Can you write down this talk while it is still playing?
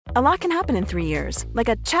A lot can happen in 3 years,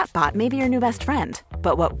 like a chatbot may be your new best friend.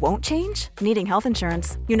 But what won't change? Needing health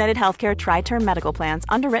insurance. United Healthcare Tri-Term Medical Plans,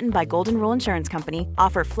 underwritten by Golden Rule Insurance Company,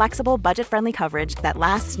 offer flexible, budget-friendly coverage that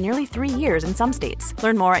lasts nearly 3 years in some states.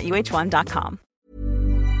 Learn more at uh1.com.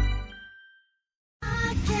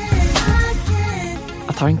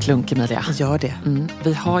 Jag tar en klunk, Emilia. Gör det.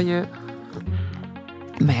 Vi har ju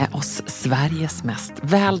med oss Sveriges mest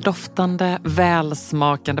väldoftande,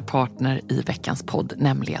 välsmakande partner i veckans podd,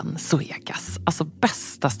 nämligen Zoegas. Alltså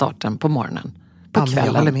bästa starten på morgonen. På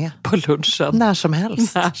kvällen, på lunchen. När som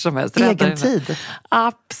helst. När som helst. Egen tid.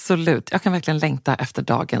 Absolut. Jag kan verkligen längta efter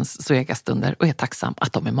dagens Zoegas-stunder och är tacksam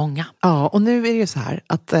att de är många. Ja, och nu är det ju så här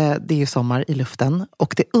att det är ju sommar i luften.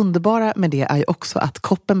 Och det underbara med det är ju också att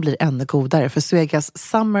koppen blir ännu godare. För Zoegas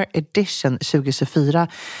Summer Edition 2024,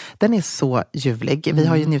 den är så ljuvlig. Vi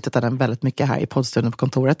har ju njutit av den väldigt mycket här i poddstunden på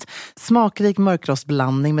kontoret. Smakrik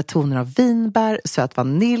mörkrostblandning med toner av vinbär, söt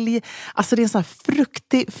vanilj. Alltså det är en sån här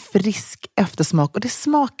fruktig, frisk eftersmak. Och det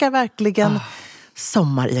smakar verkligen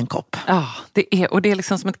sommar i en kopp. Ja, det är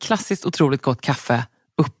liksom som ett klassiskt otroligt gott kaffe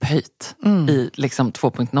upphöjt i liksom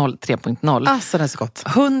 2.0, 3.0. Alltså det är så gott.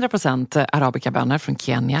 100% arabikabönor från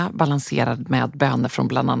Kenya, balanserad med bönor från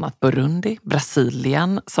bland annat Burundi,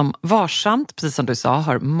 Brasilien, som varsamt, precis som du sa,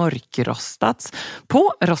 har mörkrostats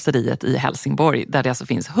på rosteriet i Helsingborg, där det alltså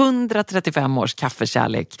finns 135 års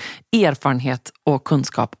kaffekärlek, erfarenhet och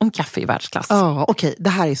kunskap om kaffe i världsklass. Ja, okej. Det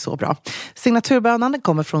här är så bra. Signaturbönan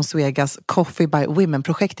kommer från Zoegas Coffee by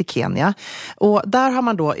Women-projekt i Kenya. Och där har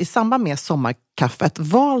man då i samband med sommarkaffet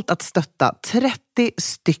valt att stötta 30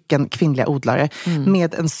 stycken kvinnliga odlare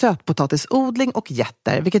med en sötpotatisodling och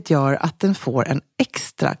jätter, vilket gör att den får en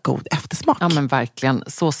extra god eftersmak. Ja, men verkligen,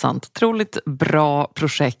 så sant. Otroligt bra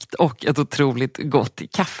projekt och ett otroligt gott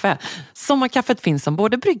kaffe. Sommarkaffet finns som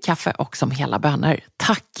både bryggkaffe och som hela bönor.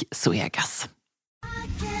 Tack Zoegas!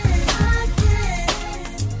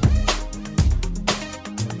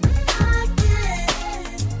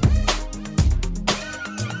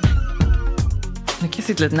 Nu kan jag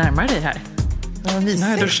sitta lite närmare dig här. Ja, nu har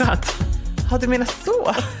jag duschat. Ja, du menar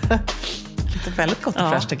så? Lite väldigt gott och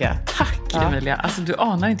fräscht tycker jag. Tack Emilia. Alltså du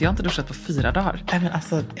anar inte, jag har inte duschat på 4 dagar. Nej men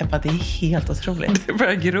alltså, det är helt otroligt. Det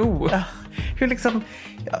börjar gro. Ja. Hur liksom...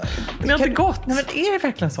 det har inte gått. Nej men är det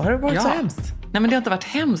verkligen så? Har det varit så hemskt? Nej men det har inte varit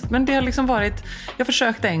hemskt. Men det har liksom varit... Jag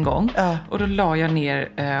försökte en gång. Och då la jag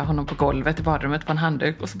ner honom på golvet i badrummet på en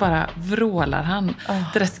handduk. Och så bara vrålar han.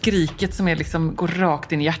 Det där skriket som är liksom, går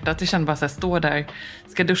rakt in i hjärtat. Jag känner bara så här, stå där.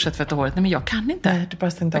 Ska duscha, tvätta håret. Nej men jag kan inte. Nej, du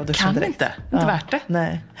bara stängde av duschen direkt. Jag kan inte. Inte värt det.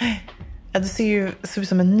 Nej. Ja, du ser ju ut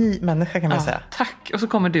som en ny människa kan man säga. Tack. Och så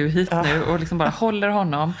kommer du hit nu och liksom bara håller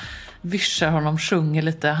honom, vyschar honom, sjunger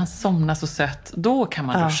lite. Han somnar så sött. Då kan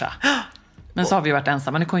man duscha. Men så har vi varit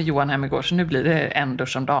ensamma. Nu kom Johan hem igår, så nu blir det en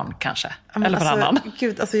dusch om dagen kanske. Eller varannan.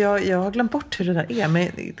 Gud, alltså jag har glömt bort hur det där är. Men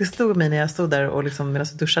det slog mig när jag stod där och liksom, medan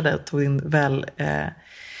jag duschade och tog in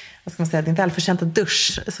vad ska man säga, din välförtjänta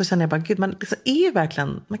dusch, så känner jag bara, gud, man liksom är ju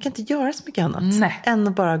verkligen, man kan inte göra så mycket annat än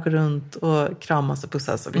att bara gå runt och kramas och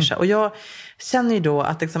pussas och vischa. Och jag känner ju då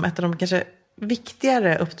att liksom ett av de kanske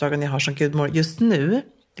viktigare uppdragen jag har som gudmor just nu,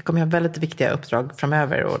 jag kommer ha väldigt viktiga uppdrag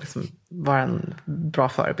framöver och liksom vara en bra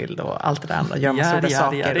förebild och allt det där andra, göra massor av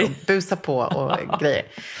saker och busa på och grejer.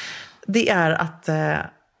 Det är att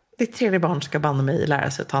ditt 3:e barn ska banna mig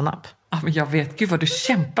lära sig att ta en napp. Ja, men jag vet, gud vad du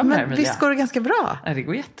kämpar med det, Emilia. Visst går det ganska bra? Ja, det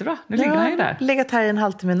går jättebra. Nu ligger han ju där. Jag har legat här i en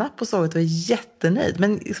halvtimme napp och sovit och är jättenöjd.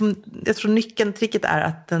 Men liksom, jag tror tricket är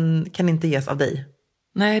att den kan inte ges av dig.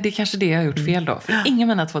 Nej, det är kanske det jag har gjort fel då. För ingen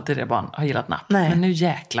av mina 2 tidigare barn har gillat napp. Nej. Men nu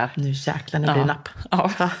jäklar. Nu blir det napp.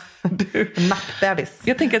 Ja. Du. Nappbebis.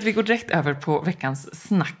 Jag tänker att vi går direkt över på veckans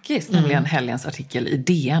snackis. Nämligen helgens artikel i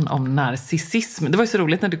DN om narcissism. Det var ju så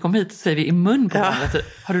roligt när du kom hit, så säger vi i mun på varandra.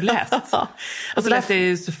 Har du läst? Och så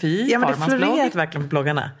läste Sofie Farmans blogg. Ja, men det florerat verkligen på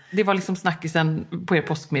bloggarna. Det var liksom snackisen på er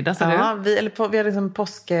påskmiddag, så ja, vi har liksom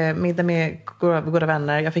påskmiddag med goda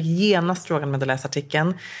vänner. Jag fick genast frågan med att läsa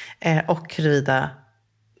artikeln. Och huruvida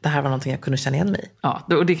det här var någonting jag kunde känna igen mig i. Ja,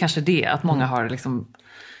 och det är kanske det, att många har liksom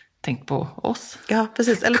tänkt på oss. Ja,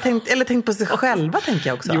 precis. Eller tänkt på sig själva, tänker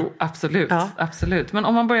jag också. Jo, absolut. Ja. Absolut. Men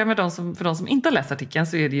om man börjar med för de som inte har läst artikeln,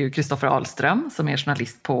 så är det ju Kristoffer Ahlström som är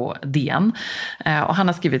journalist på DN. Och han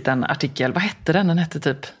har skrivit en artikel. Vad hette den? Den hette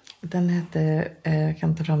typ... Den hette, jag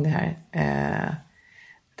kan ta fram det här.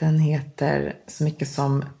 Den heter så mycket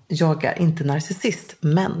som "Jag är inte narcissist,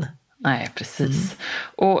 men..." Nej, precis.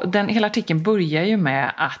 Och hela artikeln börjar ju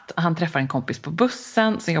med att han träffar en kompis på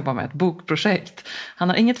bussen som jobbar med ett bokprojekt. Han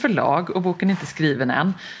har inget förlag och boken är inte skriven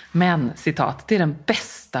än. Men, citat, "det är den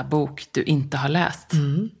bästa bok du inte har läst."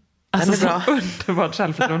 Alltså, den är bra. Så underbart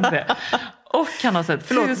självförtroende det. Och han har sett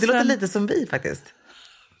det låter lite som vi faktiskt.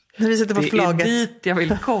 När vi sitter på flagget. Det är dit jag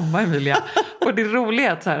vill komma, Emilia. Och det roliga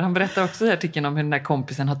är att så här, han berättar också i artikeln om hur den här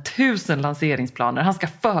kompisen har 1000 lanseringsplaner. Han ska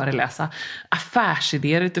föreläsa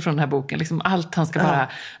affärsidéer utifrån den här boken. Liksom allt, han ska bara,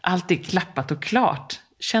 allt är klappat och klart.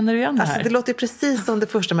 Känner du igen det här? Alltså, det låter precis som det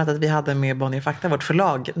första mötet vi hade med Bonnier Fakta, vårt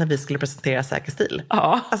förlag, när vi skulle presentera Säker stil.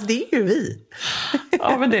 Ja. Alltså det är ju vi.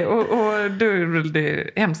 Ja, men det, och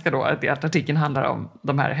det hemska då att artikeln handlar om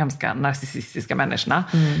de här hemska narcissistiska människorna.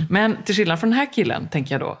 Men till skillnad från den här killen,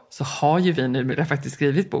 tänker jag då, så har ju vi nu faktiskt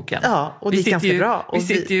skrivit boken. Ja, och det är ganska bra. Och vi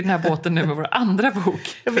sitter ju i den här båten nu med vår andra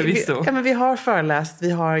bok, förvisso. Men vi har föreläst,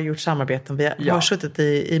 vi har gjort samarbeten, vi har suttit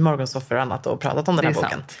i morgonsoffer och annat och pratat om den här boken.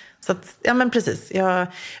 Sant. Så att, ja men precis.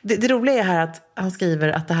 Det roliga är här att han skriver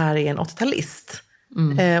att det här är en 80-talist.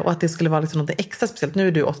 Och att det skulle vara liksom något extra speciellt. Nu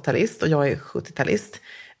är du 80-talist och jag är 70-talist.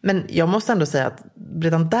 Men jag måste ändå säga att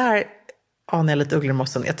redan där anar jag lite ugglor i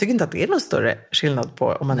mossen. Jag tycker inte att det är någon större skillnad på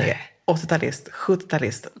om man är 80-talist,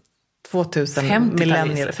 70-talist, 2000,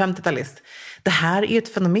 millennial, 50-talist. Det här är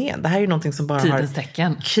ett fenomen. Det här är ju någonting som bara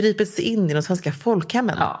har krypit sig in i de svenska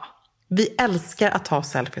folkhemmen. Ja. Vi älskar att ta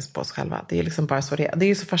selfies på oss själva. Det är liksom bara så det är. Det är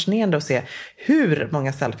ju så fascinerande att se hur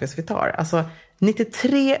många selfies vi tar. Alltså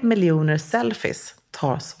 93 miljoner selfies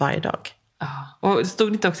tas varje dag. Ja. Och det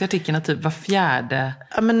stod inte också i artikeln att typ var fjärde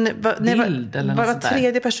bild eller något sånt där. Var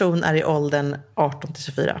tredje person är i åldern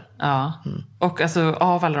 18-24. Ja, och alltså,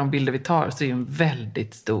 av alla de bilder vi tar så är ju en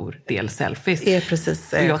väldigt stor del selfies. Det är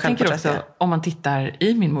precis. Och jag tänker också, om man tittar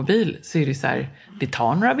i min mobil så är det så här, det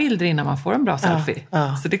tar några bilder innan man får en bra selfie.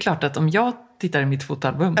 Ja. Så det är klart att om jag tittar i mitt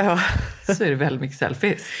fotoalbum så är det väldigt mycket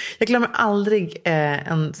selfies. Jag glömmer aldrig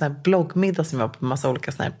en sån här bloggmiddag som jag var på massa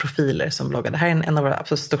olika såna här profiler som bloggade. Det här är en av våra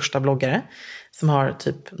absolut största bloggare som har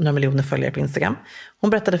typ några miljoner följare på Instagram. Hon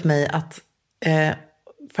berättade för mig att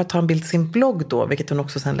för att ta en bild till sin blogg då, vilket hon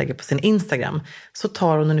också sen lägger på sin Instagram, så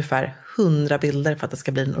tar hon ungefär 100 bilder för att det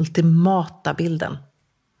ska bli den ultimata bilden.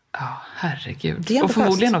 Ja, herregud. Och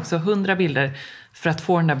förmodligen också 100 bilder för att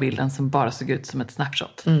få den där bilden som bara såg ut som ett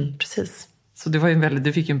snapshot. Precis. Så det var ju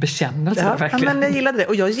du fick ju en bekännelse där, verkligen. Ja, men jag gillade det.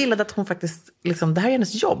 Och jag gillade att hon faktiskt, liksom, det här är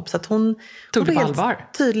hennes jobb. Så att hon tog det på allvar.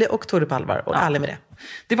 Tydlig och tog det på allvar. Och ärlig med det.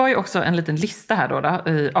 Det var ju också en liten lista här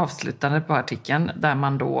då i avslutande på artikeln. Där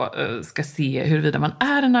man då ska se huruvida man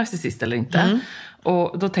är en narcissist eller inte.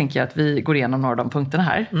 Och då tänker jag att vi går igenom några av de punkterna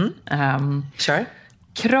här. Sure.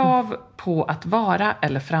 Krav på att vara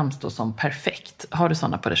eller framstå som perfekt. Har du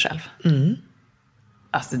sådana på dig själv?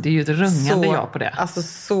 Alltså det är ju ett rungande ja på det. Alltså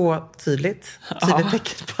så tydligt. Tydligt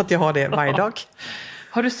tecken på att jag har det varje dag.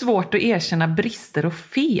 Har du svårt att erkänna brister och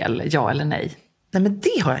fel, ja eller nej? Nej, men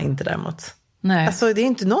det har jag inte däremot. Nej. Alltså det är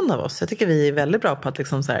inte någon av oss. Jag tycker vi är väldigt bra på att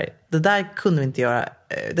liksom så här, det där kunde vi inte göra.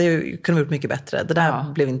 Det kunde vi gjort mycket bättre. Det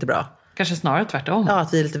där blev inte bra. Kanske snarare tvärtom. Ja,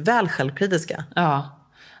 att vi är lite väl självkritiska. Ja.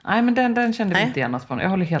 Nej, men den kände vi inte igen oss på. Jag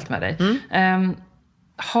håller helt med dig.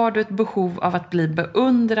 Har du ett behov av att bli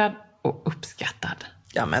beundrad och uppskattad?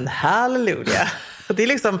 Ja, men halleluja. Det är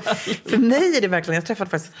liksom, för mig är det verkligen, jag träffade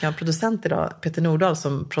faktiskt en producent idag, Peter Nordahl,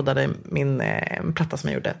 som proddade min platta som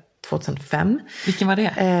jag gjorde 2005. Vilken var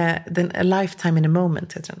det? Den A Lifetime in a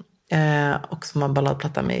Moment heter den. Och som var en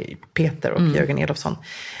balladplatta med Peter och Jörgen Elofsson.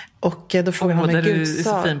 Och då frågade han mig, Gud, du är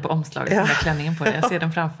så fin på omslaget, den där klänningen på dig. Jag ser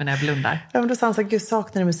den framför mig när jag blundar. Ja, men då sa han så här, Gud,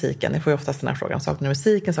 saknar du musiken? Jag får ju oftast den här frågan, saknar du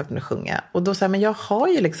musiken, saknar du att sjunga? Och då sa jag, men jag har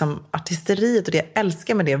ju liksom artisteriet och det jag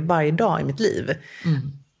älskar med det varje dag i mitt liv.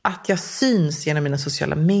 Att jag syns genom mina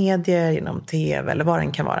sociala medier, genom tv eller vad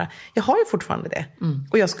det kan vara. Jag har ju fortfarande det.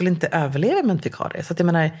 Och jag skulle inte överleva om jag inte fick ha det. Så att jag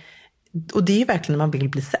menar, och det är ju verkligen när man vill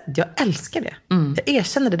bli sedd. Jag älskar det. Jag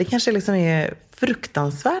erkänner det. Det kanske liksom är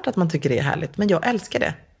fruktansvärt att man tycker det är härligt. Men jag älskar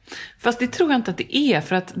det. Fast det tror jag inte att det är,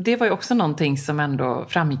 för att det var ju också någonting som ändå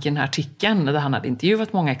framgick i den här artikeln där han hade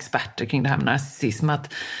intervjuat många experter kring det här med narcissism,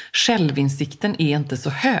 att självinsikten är inte så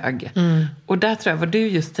hög. Och där tror jag, vad du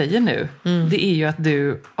just säger nu, det är ju att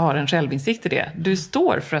du har en självinsikt i det. Du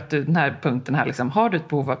står för att du, den här punkten här liksom, har du ett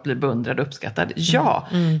behov av att bli beundrad och uppskattad? Ja,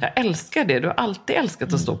 jag älskar det. Du har alltid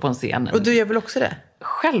älskat att stå på en scen. Och du gör väl också det?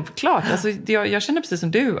 Självklart. Alltså, jag känner precis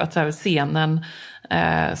som du att så här, scenen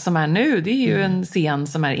som är nu, det är ju en scen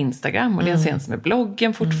som är Instagram och det är en scen som är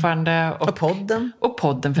bloggen fortfarande. Och podden. Och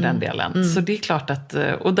podden för den delen. Så det är klart att,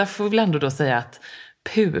 och där får vi väl ändå då säga att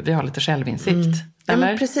vi har lite självinsikt. Ja,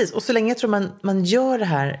 men precis. Och så länge jag tror man gör det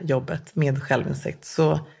här jobbet med självinsikt,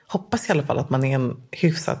 så hoppas jag i alla fall att man är en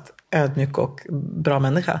hyfsat ödmjuk och bra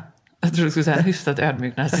människa. Jag tror du skulle säga en hyfsat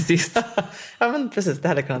ödmjuk narcissist. Ja, men precis, det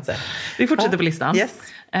hade jag kunnat säga. Vi fortsätter på listan. Yes.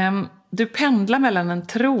 Du pendlar mellan en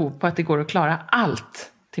tro på att det går att klara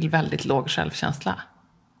allt till väldigt låg självkänsla.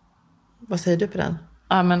 Vad säger du på den?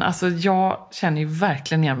 Ja, men alltså jag känner ju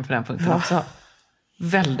verkligen igen mig på den punkten också.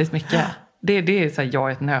 Väldigt mycket. Det är så här, jag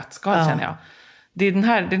är ett nötskal känner jag. Det är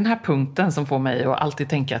den här punkten som får mig att alltid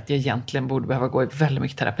tänka att jag egentligen borde behöva gå i väldigt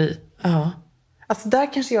mycket terapi. Ja. Alltså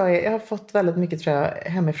där kanske jag har fått väldigt mycket tror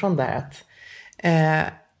jag hemifrån där att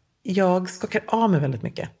jag skakar av mig väldigt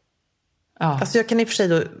mycket. Ja. Alltså jag kan i och för sig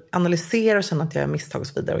då analysera och känna att jag gör misstag och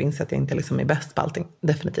så vidare och inse att jag inte liksom är bäst på allting,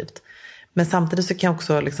 definitivt. Men samtidigt så kan jag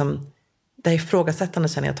också liksom, det här ifrågasättande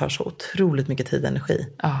känner jag tar så otroligt mycket tid och energi.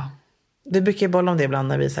 Ja. Vi brukar ju bolla om det ibland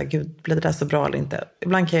när vi säger, gud, blev det där så bra eller inte?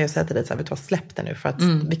 Ibland kan jag säga till dig, så här, vet du vad, släpp det nu. För att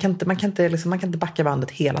man kan inte backa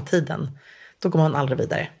bandet hela tiden. Då går man aldrig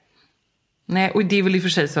vidare. Nej, och det är väl i och för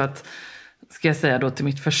sig så att, ska jag säga då till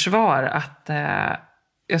mitt försvar, att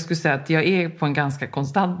jag skulle säga att jag är på en ganska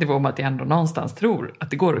konstant nivå om att jag ändå någonstans tror att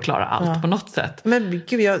det går att klara allt på något sätt. Men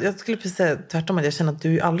gud, jag skulle precis säga tvärtom, att jag känner att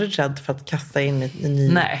du är aldrig rädd för att kasta in en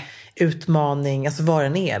ny utmaning, alltså vad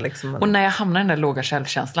den är. Liksom. Och när jag hamnar i den där låga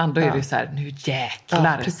självkänslan, då är det ju så här, nu jäklar.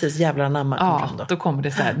 Ja, precis, jävlar anamma. Ja, då kommer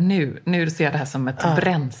det så här, nu ser jag det här som ett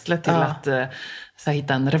bränsle till att så här,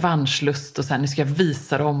 hitta en revanschlust och så här, nu ska jag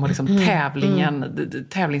visa dem och liksom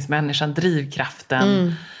tävlingsmänniskan,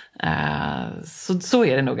 drivkraften. Så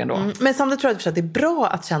är det nog ändå. Men samtidigt tror jag att det är bra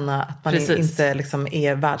att känna att man inte liksom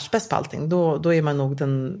är världsbäst på allting. Då är man nog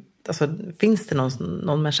den... Alltså, finns det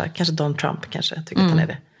någon människa, kanske Donald Trump kanske, tycker att han är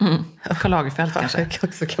det. Karl Lagerfeld kanske.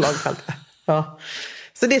 Också Karl Lagerfeld. Ja.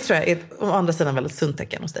 Så det tror jag är å andra sidan väldigt sunt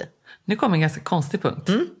tecken hos dig. Nu kommer en ganska konstig punkt.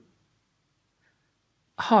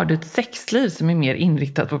 Har du ett sexliv som är mer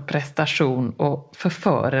inriktat på prestation och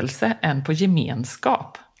förförelse än på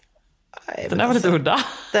gemenskap? Den är väl lite udda.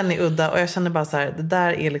 Den är udda och jag känner bara så här, det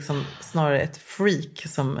där är liksom snarare ett freak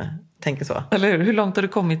som tänker så. Eller hur? Hur långt har du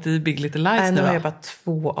kommit i Big Little Lies nu? Nu har jag bara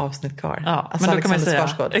 2 avsnitt kvar. Ja, alltså men då kan man säga,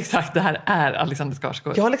 Skarsgård. Exakt, det här är Alexander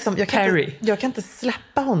Skarsgård. Jag kan inte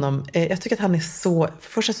släppa honom. Jag tycker att han är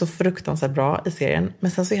så fruktansvärt bra i serien.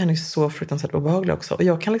 Men sen så är han ju så fruktansvärt obehaglig också. Och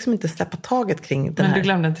jag kan liksom inte släppa taget kring den här. Men du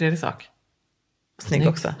glömde en tredje sak. Snygg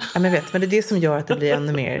också. Ja, men jag vet. Men det är det som gör att det blir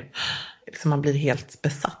ännu mer... Liksom man blir helt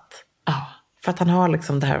besatt. För att han har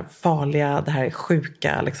liksom det här farliga, det här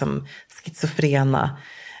sjuka, liksom schizofrena.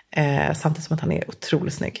 Samtidigt som att han är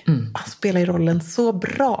otroligt snygg. Han spelar i rollen så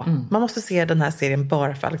bra. Man måste se den här serien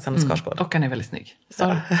bara för Alexander Skarsgård. Och han är väldigt snygg.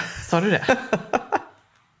 Sa du det?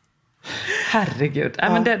 Herregud.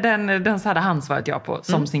 Men den så hade han svarat jag på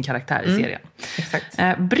som sin karaktär i serien. Exakt.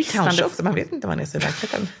 Kanske också, man vet inte vad han är så i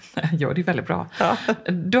verkligheten. Ja, det är väldigt bra. Ja.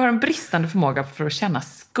 Du har en bristande förmåga för att känna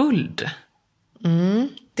skuld.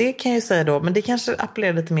 Det kan jag ju säga då. Men det kanske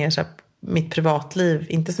appellerar lite mer så här, mitt privatliv.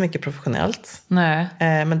 Inte så mycket professionellt. Nej.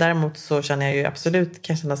 Men däremot så känner jag ju absolut,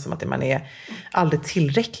 kan kännas som att man är aldrig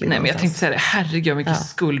tillräcklig. Nej, men jag tänkte säga det. Herregud, mycket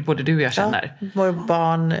skuld både du och jag känner. Ja, vår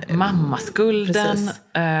barn. Mammaskulden.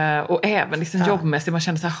 Och även liksom jobbmässigt. Man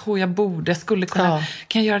känner så här, jag skulle kunna.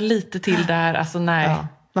 Kan jag göra lite till där? Alltså nej. Ja.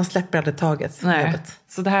 Man släpper aldrig taget. Nej. Jobbet.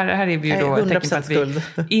 Så det här är vi ju då ett tecken på att skuld.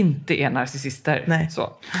 Vi inte är narcissister. Nej.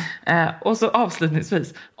 Så. Och så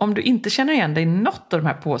avslutningsvis, om du inte känner igen dig i något av de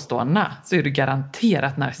här påståendena så är du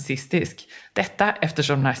garanterat narcissistisk. Detta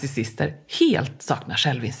eftersom narcissister helt saknar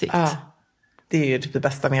självinsikt. Ja, det är ju typ det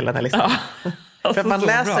bästa med hela den här listan. Ja. Alltså, för att man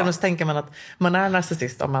läser den och så tänker man att man är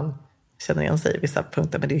narcissist om man känner igen sig i vissa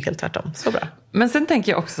punkter, men det är ju helt tvärtom. Så bra. Men sen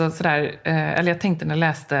tänker jag också sådär, eller jag tänkte när jag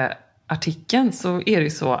läste artikeln så är det ju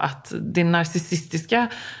så att det narcissistiska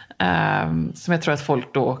som jag tror att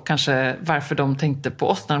folk då kanske, varför de tänkte på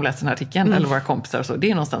oss när de läste den här artikeln eller våra kompisar och så, det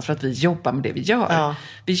är någonstans för att vi jobbar med det vi gör. Ja.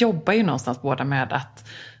 Vi jobbar ju någonstans båda med att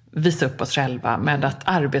visa upp oss själva, med att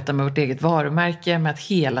arbeta med vårt eget varumärke, med att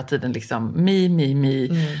hela tiden liksom me.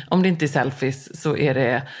 Om det inte är selfies så är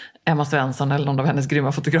det Emma Svensson eller någon av hennes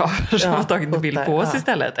grymma fotografer som har tagit en bild på oss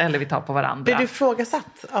istället, eller vi tar på varandra. Blir du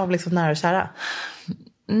ifrågasatt av liksom nära och kära?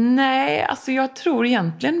 Nej, alltså jag tror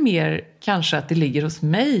egentligen mer kanske att det ligger hos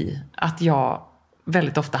mig att jag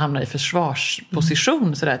väldigt ofta hamnar i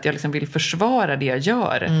försvarsposition så att jag liksom vill försvara det jag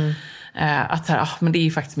gör. Att så här, men det är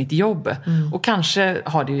ju faktiskt mitt jobb. Och kanske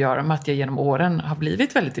har det att göra med att jag genom åren har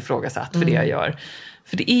blivit väldigt ifrågasatt för det jag gör.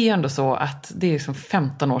 För det är ju ändå så att det är liksom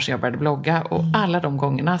 15 år sedan jag började blogga och alla de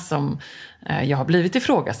gångerna som jag har blivit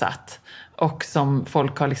ifrågasatt och som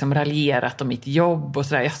folk har liksom raljerat om mitt jobb och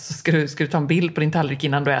sådär. Så ska du ta en bild på din tallrik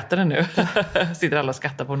innan du äter den nu? Sitter alla och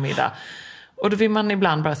skrattar på en middag. Och då vill man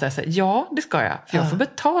ibland bara säga så här, ja det ska jag, för jag får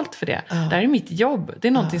betalt för det. Det här är mitt jobb, det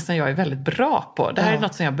är någonting som jag är väldigt bra på. Det här är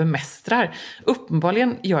något som jag bemästrar.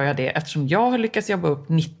 Uppenbarligen gör jag det eftersom jag har lyckats jobba upp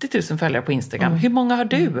 90 000 följare på Instagram. Hur många har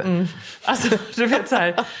du? Alltså, du vet så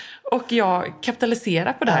här. Och jag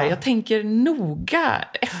kapitaliserar på det här. Jag tänker noga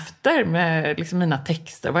efter med liksom mina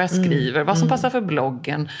texter, vad jag skriver, vad som passar för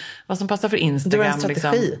bloggen, vad som passar för Instagram. Du har en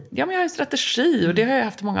strategi. Liksom. Ja, men jag har en strategi och det har jag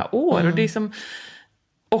haft i många år. Och det är liksom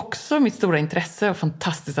också mitt stora intresse och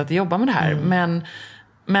fantastiskt att jobba med det här.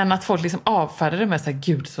 Men att folk liksom avfärdar det med så här,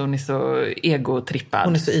 gud så hon är så egotrippad.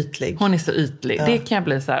 Hon är så ytlig. Ja. Det kan jag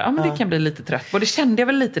bli så här, ja men det kan jag bli lite trött på. Det kände jag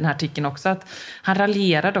väl lite i den här artikeln också. Att han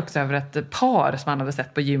raljerade också över ett par som han hade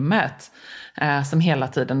sett på gymmet. Som hela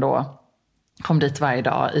tiden då kom dit varje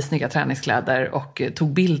dag i snygga träningskläder och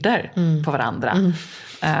tog bilder på varandra.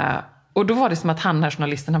 Och då var det som att den här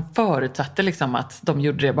journalisten, han förutsatte liksom att de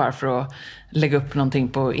gjorde det bara för att lägga upp någonting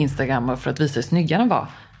på Instagram och för att visa hur snygga de var.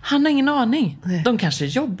 Han har ingen aning. Nej. De kanske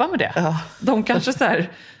jobbar med det. Ja. De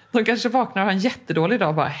kanske vaknar och har en jättedålig dag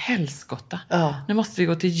och bara helskotta. Ja. Nu måste vi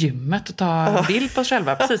gå till gymmet och ta en bild på oss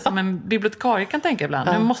själva. Precis som en bibliotekarie kan tänka ibland.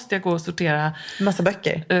 Nu måste jag gå och sortera massa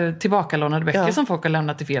böcker. Tillbakalånade böcker som folk har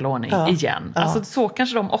lämnat i fel ordning igen. Ja. Alltså så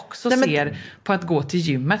kanske de också ser på att gå till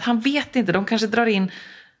gymmet. Han vet inte. De kanske drar in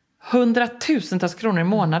 100,000-tals kronor i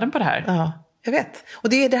månaden på det här. Ja. Jag vet. Och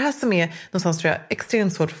det är det här som är någonstans tror jag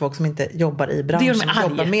extremt svårt för folk som inte jobbar i branschen. Som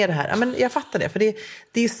jobbar med det här. Ja, men jag fattar det. För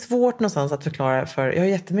det är svårt någonstans att förklara för... Jag har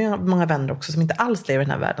jättemånga vänner också som inte alls lever i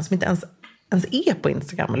den här världen. Som inte ens är på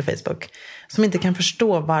Instagram eller Facebook. Som inte kan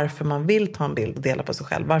förstå varför man vill ta en bild och dela på sig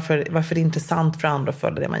själv. Varför det är intressant för andra att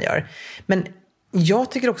följa det man gör. Men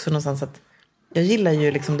jag tycker också någonstans att... Jag gillar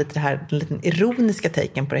ju liksom lite det här lite ironiska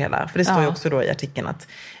taken på det hela. För det står ju också då i artikeln att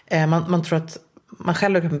man tror att... Man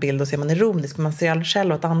själv lägger upp en bild och ser man ironisk. Men man ser aldrig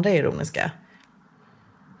själv att andra är ironiska.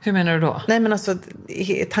 Hur menar du då? Nej men alltså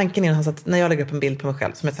tanken är att när jag lägger upp en bild på mig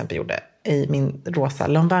själv. Som jag till exempel gjorde i min rosa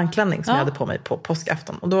långvärnklänning. Som jag hade på mig på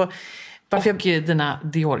påskafton. Och då... dina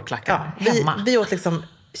Dior-klackar hemma. Vi åt liksom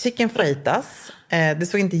chicken fajitas. Det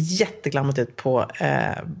såg inte jätteglammigt ut på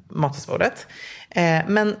matbordet.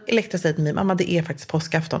 Men Elektra säger till mig, mamma det är faktiskt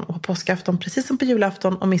påskafton. Och på påskafton, precis som på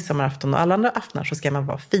julafton och midsommarafton och alla andra aftnar så ska man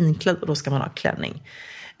vara finklädd och då ska man ha klänning.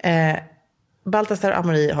 Baltasar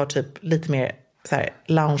Amori har typ lite mer så här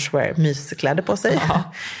loungewear, myskläder på sig.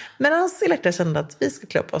 Men hans Elektra kände att vi ska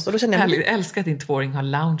klä upp oss. Och då kände jag... Jag älskar att din tvååring har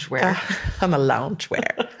loungewear. Han har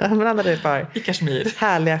loungewear. Men han hade ett par i kashmir.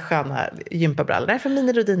 Härliga, sköna gympabrallor. Därför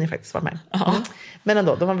Mini Rodini faktiskt var med. Men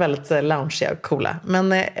ändå, de var väldigt loungeiga och coola.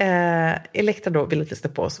 Men Elektra då ville lyssna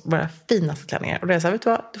på oss våra finaste klänningar. Och då jag sa, vet du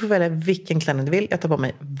vad? Du får välja vilken klänning du vill. Jag tar på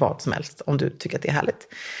mig vad som helst om du tycker att det är härligt.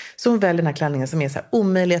 Så hon väljer den här klänningen som är så här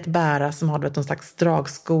omöjlig att bära. Som har någon slags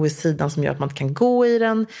dragsko i sidan som gör att man inte kan gå i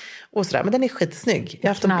den. Och sådär. Men den är skitsnygg.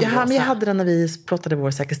 Jag hade den när vi plottade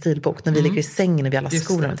vår Säker stilbok. När vi ligger i sängen när vi alla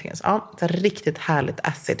skor. Ja, så riktigt härligt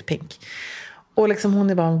acid pink. Och liksom hon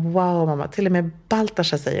är bara, wow mamma. Till och med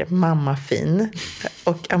Baltasar säger, mamma fin.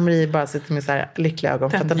 Och Amri bara sitter med så här lyckliga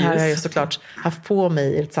ögon. För att den här har jag ju såklart haft på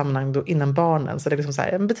mig i ett sammanhang då innan barnen. Så det är liksom så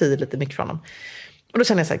här, den betyder lite mycket för honom. Och då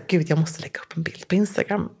känner jag så här, gud jag måste lägga upp en bild på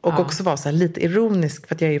Instagram. Och också vara så här lite ironisk.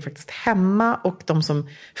 För att jag är ju faktiskt hemma. Och de som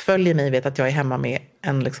följer mig vet att jag är hemma med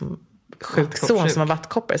en liksom sjuk son som har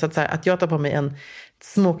vattkoppor. Så att jag tar på mig en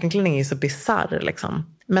smokingklänning är ju så bizarr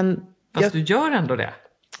liksom. Men fast du gör ändå det.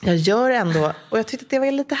 Jag gör ändå, och jag tyckte att det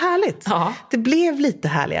var lite härligt. Ja. Det blev lite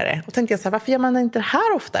härligare. Och tänkte jag så här, varför gör man inte det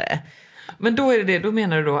här oftare? Men då är det, då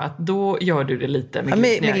menar du då att då gör du det lite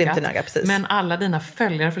med glimten i ögat, precis. Men alla dina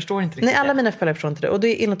följare förstår inte riktigt. Nej, alla mina följare förstår inte det. Och det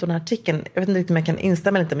är enligt den här artikeln, jag vet inte riktigt om jag kan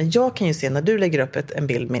instämma eller inte, men jag kan ju se när du lägger upp en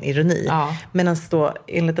bild med en ironi. Ja. Medan då,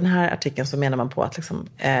 enligt den här artikeln så menar man på att liksom,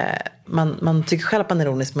 man tycker själv att man är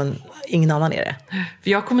ironisk, men ingen annan är det. För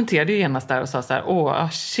jag kommenterade ju genast där och sa så här,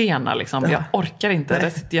 tjena liksom, jag orkar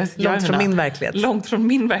inte. Långt från min verklighet. Långt från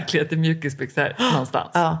min verklighet i mjukisbyxor någonstans.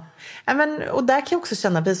 Ja. Men, och där kan jag också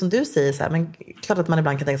känna, precis som du säger så här, men klart att man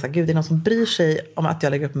ibland kan tänka så här, gud det är någon som bryr sig om att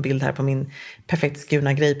jag lägger upp en bild här på min perfekt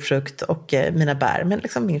skurna grapefrukt och mina bär. Men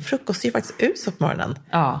liksom, min frukost ser ju faktiskt ut så på morgonen.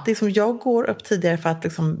 Ja. Det är som jag går upp tidigare för att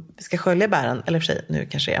liksom, vi ska skölja bären. Eller för sig, nu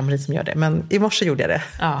kanske det är Amarie som gör det. Men i morse gjorde jag det.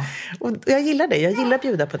 Ja. Och jag gillar det, jag gillar att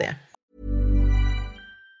bjuda på det.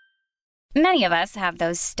 Many of us have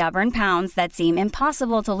those stubborn pounds that seem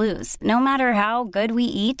impossible to lose. No matter how good we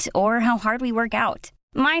eat or how hard we work out.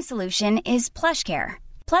 My solution is PlushCare.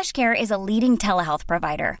 PlushCare is a leading telehealth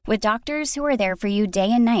provider with doctors who are there for you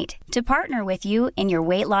day and night to partner with you in your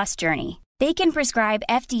weight loss journey. They can prescribe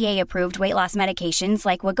FDA-approved weight loss medications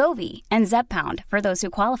like Wegovy and Zepbound for those who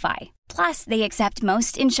qualify. Plus, they accept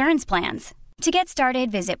most insurance plans. To get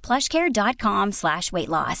started, visit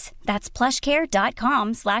plushcare.com/weightloss. That's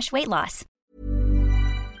plushcare.com/weightloss.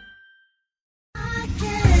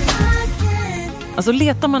 Alltså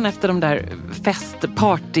letar man efter de där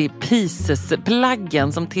festparty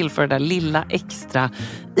pieces-plaggen som tillför det där lilla extra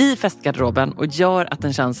i festgarderoben och gör att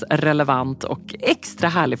den känns relevant och extra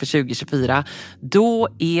härlig för 2024, då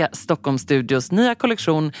är Stockholm Studios nya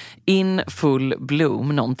kollektion In Full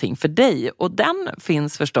Bloom någonting för dig. Och den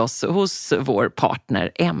finns förstås hos vår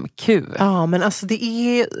partner MQ. Ja, men alltså det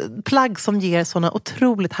är plagg som ger såna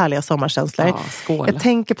otroligt härliga sommarkänslor. Ja, skål. Jag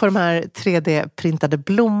tänker på de här 3D-printade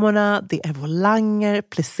blommorna, det är volanger,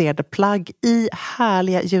 plisserade plagg i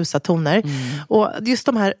härliga ljusa toner. Och just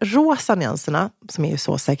de här rosa nyanserna, som är ju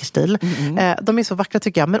så säker stil, de är så vackra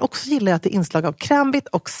tycker jag. Men också gillar jag att det är inslag av krämvitt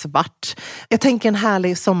och svart. Jag tänker en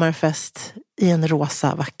härlig sommarfest i en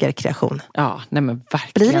rosa vacker kreation. Ja, nej men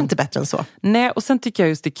verkligen. Blir det inte bättre än så? Nej, och sen tycker jag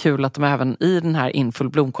just det är kul att de även i den här In Full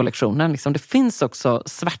Bloom-kollektionen, liksom, det finns också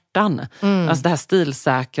svärtan. Alltså det här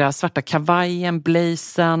stilsäkra, svarta kavajen,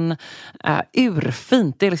 blazen,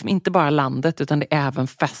 urfint. Det är liksom inte bara landet utan det är även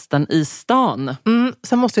festen i stan.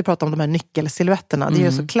 Sen måste vi prata om de här nyckelsilhuetterna. Det är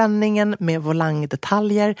ju så klänningen med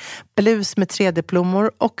volangdetaljer, blus med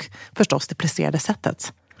 3D-plommor och förstås det plisserade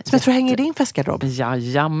sättet. Som jag tror hänger i din festgarderob.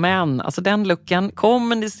 Jajamän, alltså den looken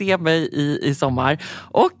kommer ni se mig i sommar.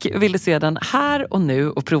 Och vill du se den här och nu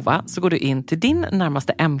och prova så går du in till din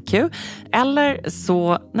närmaste MQ. Eller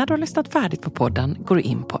så när du har lyssnat färdigt på podden går du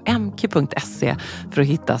in på mq.se för att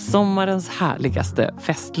hitta sommarens härligaste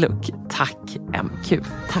festlook. Tack MQ.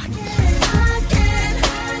 Tack.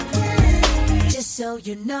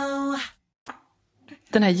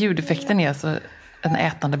 Den här ljudeffekten är alltså en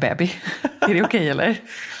ätande baby. Är det okej eller?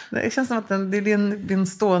 Det känns som att det är en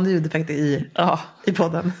stående ljudeffekt i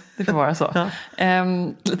podden. Det får vara så. Ja.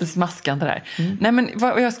 Lite smaskande där. Nej, men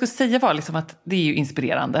vad jag skulle säga var liksom att det är ju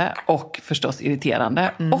inspirerande och förstås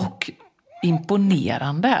irriterande och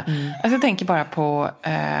imponerande. Alltså jag tänker bara på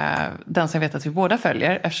den som jag vet att vi båda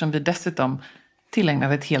följer eftersom vi dessutom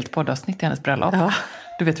tillägnade ett helt poddavsnitt i hennes bröllop. Ja.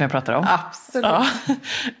 Du vet vem jag pratar om? Absolut. Ja.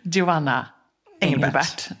 Giovanna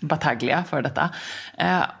Engelbert Battaglia för detta.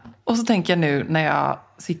 Och så tänker jag nu när jag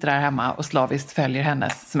sitter där hemma och slaviskt följer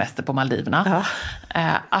hennes semester på Maldiverna.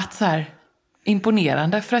 Att så här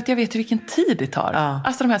imponerande för att jag vet vilken tid det tar.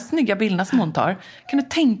 Alltså de här snygga bilderna som hon tar. Kan du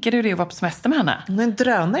tänka dig hur det var på semester med henne? Hon är en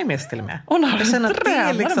drönare med till och med. Hon har en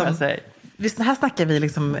drönare liksom, med sig. Här snackar vi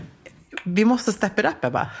liksom... Vi måste step it up,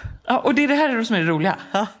 Ebba. Ja, och det är det här som är det roliga.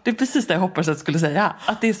 Det är precis det jag hoppas att jag skulle säga.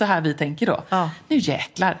 Att det är så här vi tänker då. Nu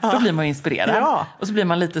jäklar, då blir man ju inspirerad. Och så blir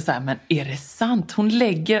man lite så här, men är det sant? Hon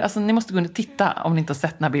lägger, alltså ni måste gå in och titta om ni inte har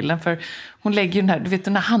sett den här bilden. För hon lägger den här, du vet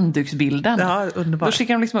den här handduksbilden. Ja, underbart. Då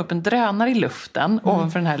skickar de liksom upp en drönare i luften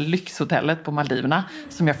ovanför den här lyxhotellet på Maldiverna.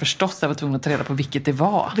 Som jag förstås var tvungen att ta reda på vilket det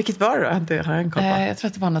var. Vilket var det då? Det har jag en koll på. Jag tror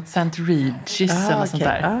att det var något St. Regis eller något sånt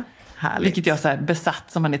där. Härligt. Vilket jag så här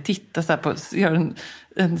besatt som man är tittar så här på, gör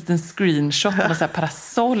en liten screenshot av en så här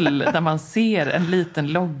parasoll där man ser en liten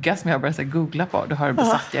logga som jag börjar så här googla på. Du hör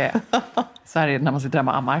besatt jag är. Så här är det när man sitter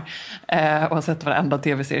hemma och ammar. Och har sett varenda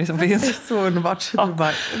tv-serie som finns. Det är så underbart.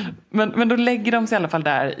 Ja. Men då lägger de sig i alla fall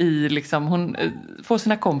där i liksom, hon får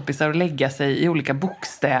sina kompisar att lägga sig i olika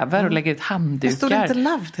bokstäver och lägga ut handdukar. Det stod inte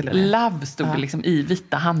love till och med. Love stod liksom i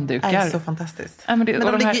vita handdukar. Det är så fantastiskt. Men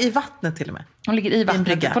de ligger i vattnet till och med. De ligger i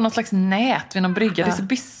vattnet på någon slags nät vid någon brygga. Det är så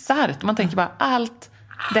bisarrt. Man tänker bara allt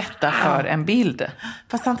detta för en bild.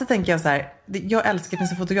 Fast samtidigt tänker jag så här, jag älskar, det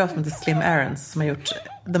finns en fotograf som heter Slim Aarons som har gjort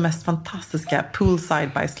den mest fantastiska Poolside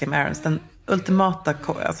by Slim Aarons, den ultimata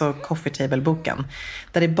coffee table-boken,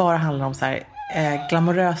 där det bara handlar om så här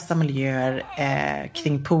glamorösa miljöer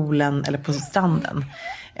kring poolen eller på stranden.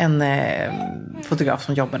 En fotograf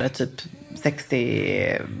som jobbade typ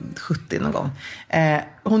 60-70 någon gång.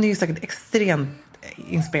 Hon är ju säkert extremt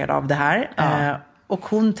inspirerad av det här. Och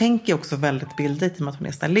hon tänker också väldigt bildligt i och med att hon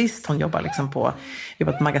är stylist. Hon jobbar liksom på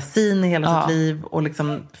ett magasin i hela sitt liv. Och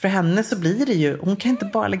liksom, för henne så blir det ju... Hon kan inte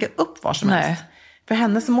bara lägga upp var som helst. För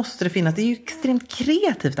henne så måste det finnas... Det är ju extremt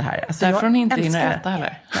kreativt det här. Alltså, därför hon inte hinner äta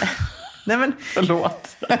heller. Nej men...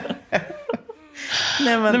 Förlåt.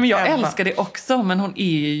 Nej, men jag älskar det också. Men hon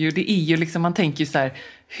är ju liksom... Man tänker ju så här...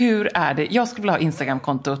 Hur är det? Jag skulle vilja ha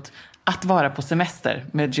Instagram-kontot... Att vara på semester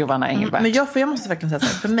med Giovanna Engelbert. Men jag måste verkligen säga så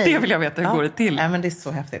här, för mig... Det vill jag veta, hur går det till? Nej, men det är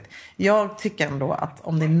så häftigt. Jag tycker ändå att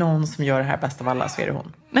om det är någon som gör det här bäst av alla så är det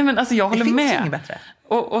hon. Nej, men alltså jag håller med. Det finns inget bättre.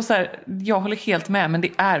 Och så här, jag håller helt med, men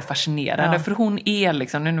det är fascinerande. För hon är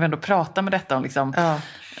liksom, nu när vi ändå pratar med detta om liksom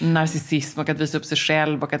narcissism och att visa upp sig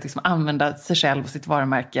själv och att liksom använda sig själv och sitt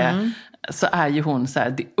varumärke, så är ju hon så här,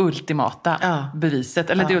 det ultimata beviset,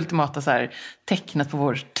 eller det ultimata så här, tecknet på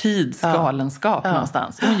vår tids galenskap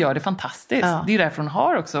någonstans. Hon gör det fantastiskt. Det är ju därför hon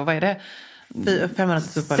har också, vad är det? 500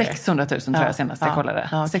 000 600 000 tror jag senast jag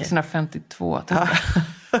kollade. 652 000.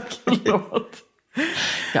 Förlåt.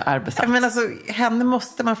 Jag är besatt. Men alltså, henne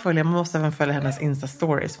måste man följa. Man måste även följa hennes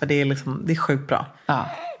Insta-stories. För det är, liksom, det är sjukt bra. Ja,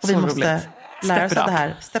 och vi måste roligt. lära oss av det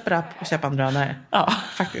här. Step it up och köpa en drönare. Ja.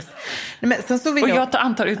 Faktiskt. Nej, men sen så vill och jag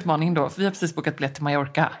antar utmaning då. För vi har precis bokat biljett till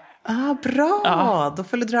Mallorca. Bra. Ja. Då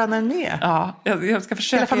följer drönaren med. Ja, jag ska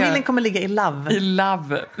försöka. Hela familjen kommer ligga i Love. I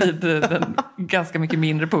Love. Vid den ganska mycket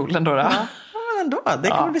mindre poolen då. Ja. Ändå. Det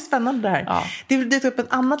kommer bli spännande det här. Ja. Det dyker upp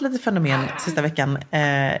ett annat litet fenomen sista veckan.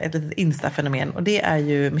 Ett litet Insta-fenomen. Och det är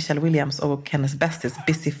ju Michelle Williams och hennes bästis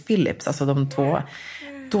Busy Phillips. Alltså de två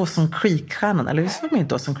Dawson Creek-stjärnan. Eller visst var de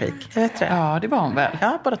inte Dawson Creek? Jag vet det. Ja, det var hon väl.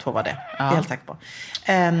 Ja, båda två var det. Ja. Det är jag helt säker på.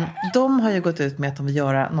 De har ju gått ut med att de vill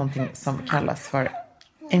göra någonting som kallas för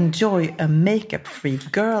Enjoy a Makeup Free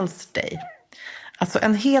Girls Day. Alltså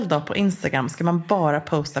en hel dag på Instagram ska man bara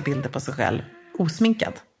posta bilder på sig själv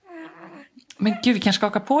osminkad. Men gud, vi kanske ska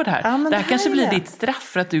åka på det här. Ja, det här kanske blir ditt straff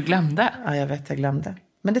för att du glömde. Ja, jag vet, jag glömde.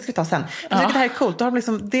 Men det ska vi ta sen. Jag tycker det här är coolt. Då har de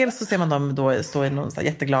liksom, dels så ser man dem då stå i någon så här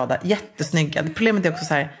jätteglada, jättesnygga. Problemet är också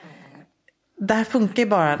så här, det här funkar ju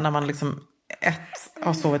bara när man liksom 1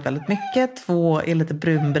 har sovit väldigt mycket, 2 är lite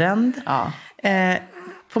brunbränd. Ja.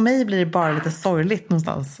 På mig blir det bara lite sorgligt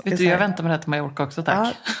någonstans. Vet du, jag väntar med det till Mallorca också, tack.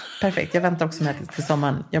 Ja, perfekt, jag väntar också med det till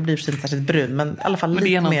sommaren. Jag blir inte särskilt brun, men i alla fall lite mer.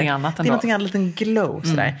 Det är någonting annat ändå. Det är någonting annat, en liten glow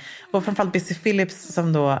sådär. Och framförallt Busy Phillips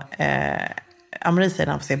som då Amarie säger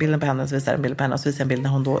när han får se bilden på henne, så visar en bild på henne och så visar en bild när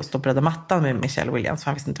hon då står på röda mattan med Michelle Williams, så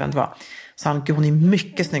han visste inte vem det var. Så hon är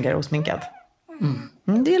mycket snyggare osminkad.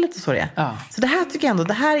 Det är lite så det är. Ja. Så det här tycker jag ändå,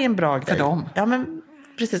 det här är en bra grej. För dem. Ja, men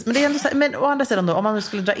precis. Men det är ändå så här, men å andra sidan då, om man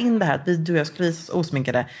skulle dra in det här att du och jag skulle visa oss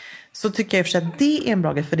osminkade, så tycker jag i och för sig att det är en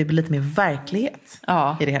bra grej, för det blir lite mer verklighet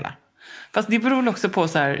i det hela. Fast det beror också på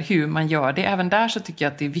så här, hur man gör det. Även där så tycker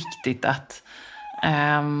jag att det är viktigt att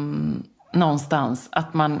någonstans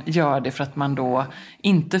att man gör det för att man då,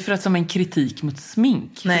 inte för att som en kritik mot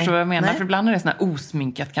smink. Nej. Förstår du vad jag menar? Nej. För ibland är det såna här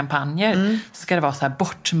osminkat kampanjer. Så ska det vara så här,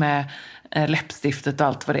 bort med läppstiftet och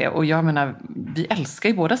allt vad det är. Och jag menar, vi älskar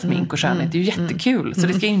ju båda smink och skönhet. Det är ju jättekul. Så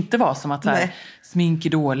det ska inte vara som att så här, smink är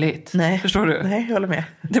dåligt. Nej. Förstår du? Nej, jag håller med.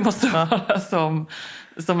 Det måste vara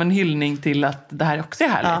som en hyllning till att det här också är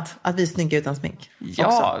härligt. Ja, att vi är snygga utan smink. Ja.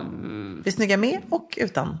 Också. Vi är snygga med och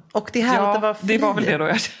utan. Och det är härligt att vara fri. Det var väl det då.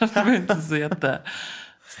 Jag känner mig inte så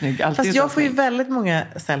jättesnygg. Alltid. Fast jag får ju väldigt många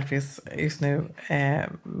selfies just nu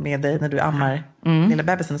med dig när du ammar lilla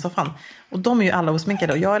bebisen i soffan. Och de är ju alla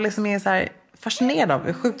osminkade. Och jag liksom är så här fascinerad av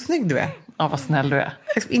hur sjukt snygg du är. Ja, vad snäll du är.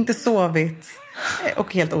 Inte sovit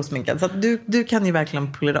och helt osminkad. Så att du kan ju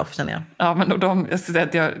verkligen pull it off, känner jag. Ja, men jag ska säga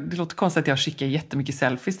att det låter konstigt att jag skickar jättemycket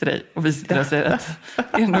selfies till dig. Och vi sitter och säger att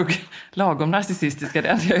det är nog lagom narcissistiska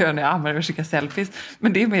det jag gör när jag ammar och skickar selfies.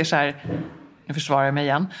 Men det är mer så här, nu försvarar jag mig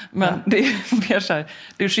igen. Men det är mer så här,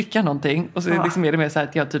 du skickar någonting och så liksom är det mer så här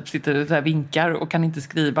att jag typ sitter så här vinkar och kan inte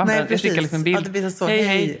skriva. Nej, men jag skickar liksom en bild. Ja, det blir så,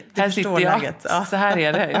 hej, här sitter jag. Läget. Ja. Så här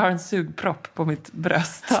är det. Jag har en sugpropp på mitt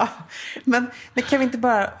bröst. Ja. Men kan vi inte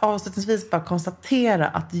bara avslutningsvis bara konstatera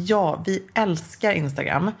att vi älskar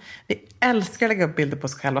Instagram. Vi älskar att lägga upp bilder på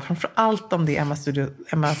oss själva. Framförallt om det är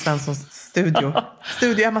Emma Svenssons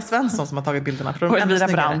studio Emma Svensson som har tagit bilderna. Och Elvira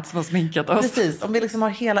Brandt som har sminkat oss. Precis, om vi liksom har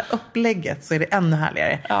hela upplägget så är det ännu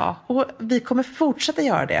härligare. Ja. Och vi kommer fortsätta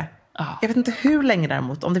göra det. Ja. Jag vet inte hur länge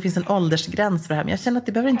däremot, om det finns en åldersgräns för det här. Men jag känner att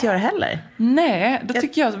det behöver inte göra heller. Nej, då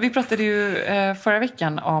tycker jag, vi pratade ju förra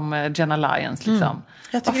veckan om Jenna Lyons liksom.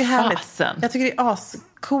 Jag tycker det är härligt. Jag tycker det är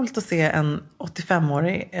ascoolt att se en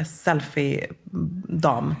 85-årig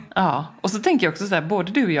selfie-dam. Ja, och så tänker jag också så här,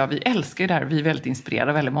 både du och jag, vi älskar ju det här, vi är väldigt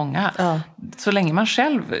inspirerade av väldigt många. Ja. Så länge man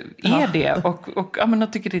själv är det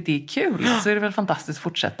och tycker att det är kul, så är det väl fantastiskt att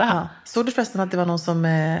fortsätta. Ja. Såg du förresten att det var någon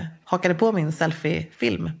som hakade på min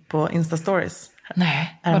selfie-film på Insta-stories?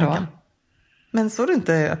 Nej, vadå? Men såg du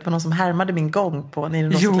inte att det var någon som härmade min gång på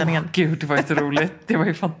nylonklänningen? Jo, gud, det var ju så roligt. Det var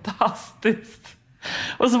ju fantastiskt.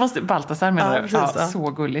 Och så måste Baltasar med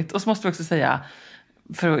så gulligt. Och så måste vi också säga,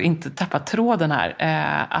 för att inte tappa tråden här,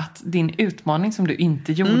 att din utmaning som du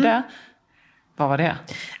inte gjorde, vad var det?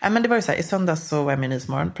 Men det var ju så här, i söndags så var jag med i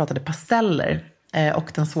Nyhetsmorgon, pratade pasteller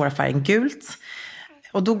och den svåra färgen gult.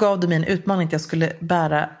 Och då gav du mig en utmaning att jag skulle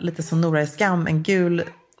bära lite som Nora i Skam, en gul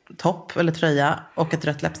topp eller tröja och ett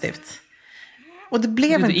rött läppstift. Och det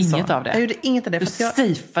blev inte så. Du gjorde inget av det? Jag gjorde inget av det. Du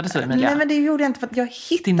safeade så, Emilia. Nej, men det gjorde jag inte för att jag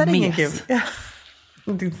hittade ingen gul.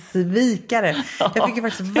 Din svikare. Jag fick ju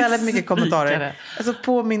faktiskt väldigt mycket kommentarer. Alltså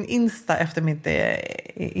på min Insta efter mitt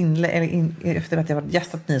efter att jag var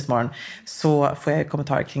gästat Nyhetsmorgon, så får jag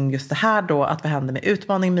kommentarer kring just det här då, att vad hände med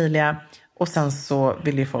utmaning Emilia. Och sen så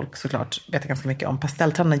vill ju folk såklart veta ganska mycket om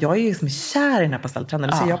pastelltrenden. Jag är ju liksom kär i den här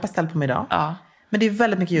pastelltrenden. Så jag har pastell på mig idag. Ja. Men det är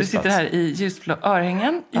väldigt mycket ljusblått. Du sitter här i ljusblå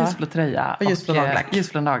örhängen, ljusblå tröja och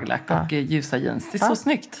ljusblå nagellack. Och ljusa jeans. Det är så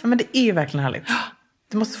snyggt. Ja, men det är ju verkligen härligt.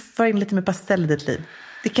 Du måste få in lite mer pastell i ditt liv.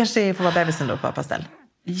 Det kanske får vara bebisen då på pastell.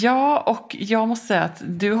 Ja, och jag måste säga att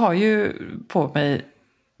du har ju på mig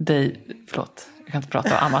förlåt, jag kan inte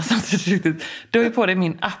prata om Amma samtidigt. Du har ju på dig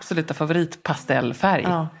min absoluta favoritpastellfärg.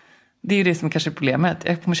 Ja. Det är ju det som är kanske problemet.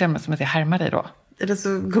 Jag kommer känna som att jag härmar dig då. Eller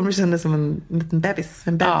så kommer du känna som en liten bebis.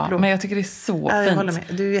 En ja, men jag tycker det är så fint. Jag håller med.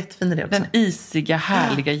 Du är jättefin i det också. Den isiga,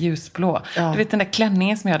 härliga ljusblå. Ja. Du vet den där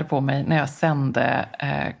klänningen som jag hade på mig när jag sände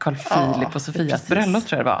Carl Philip och Sofias bröllop,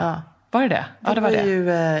 tror jag det var. Ja. Var det det? Ja, det var det.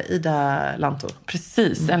 Ju Ida Lanto.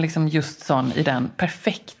 Precis, en liksom just sån i den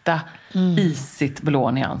perfekta isigt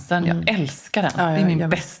blå nyansen. Jag älskar den. Det är min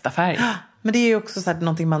bästa färg. Men det är ju också så här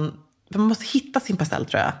någonting man måste hitta sin pastell,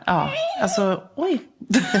 tror jag. Ja. Alltså, oj.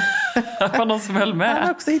 Det var någon som höll med. Man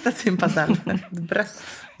har också hittat sin pastell. Bröst.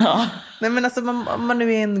 Ja. Nej, men alltså, om man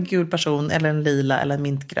nu är en gul person eller en lila eller en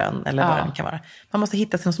mintgrön eller vad det kan vara. Man måste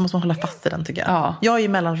hitta sin och så måste man hålla fast i den, tycker jag. Ja. Jag är ju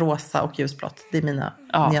mellan rosa och ljusblått. Det är mina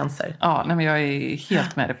nyanser. Ja, nej, men jag är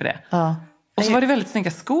helt med dig på det. Ja. Och så var det väldigt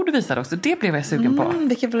snygga skor du visade också. Det blev jag sugen på.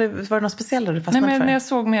 Var det något speciellt du fastnade för? Nej, men jag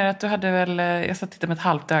såg mer att du hade väl... Jag satt och tittade med ett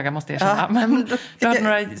halvt öga, måste jag erkänna. Men du hade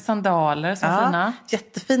några sandaler som var fina.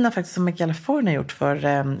 Jättefina faktiskt, som California gjort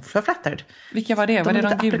för Flattered. Vilka var det? Var det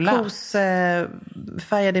de gula?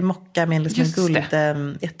 Aprikosfärgade mocka med liksom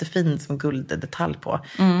jättefin som gulddetalj på.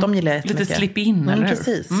 De gillar jag jättemycket. Lite slip-in, eller hur?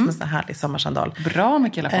 Precis, med sån här härlig sommarsandal. Bra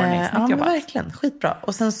med California, ja, men verkligen. Skitbra.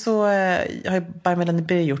 Och sen så har ju By Melanie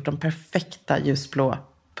Beer gjort de perfekta ljusblå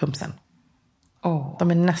pumpsen.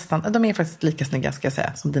 De är faktiskt lika snygga, ska jag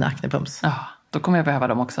säga, som dina Acne-pumps. Ja, då kommer jag behöva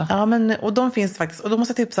dem också. Ja, och de finns faktiskt. Och då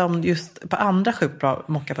måste jag tipsa om just på andra sjukt bra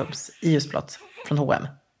mocka-pumps i ljusblått från H&M.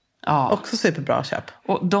 Ja. Också superbra köp.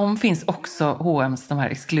 Och de finns också, H&M's, de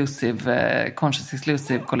här Conscious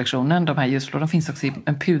Exclusive-kollektionen, de här ljusblå, de finns också i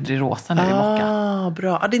en pudrig rosa nu i mocka.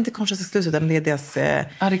 Bra. Ja, det är inte Conscious Exclusive, utan det är deras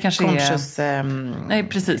det kanske Conscious... nej,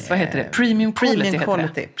 precis. Vad heter det? Premium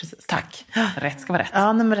Quality. Precis. Tack. Rätt ska vara rätt.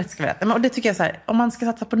 Ja, men rätt ska vara rätt. Och det tycker jag så här, om man ska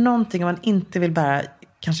satsa på någonting, om man inte vill bära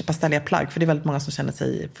kanske pastelliga plagg, för det är väldigt många som känner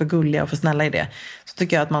sig för gulliga och för snälla i det, så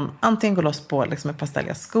tycker jag att man antingen går loss på liksom,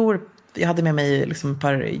 pastelliga skor. Jag hade med mig liksom ett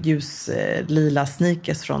par ljuslila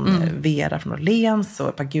sneakers från Vera från Åhléns och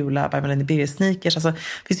ett par gula By Melanie Beer sneakers. Alltså, det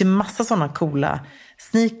finns ju massa sådana coola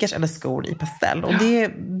sneakers eller skor i pastell. Och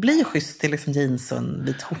det blir schysst till liksom jeans och en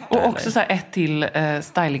vit skjorta. Och också så här ett till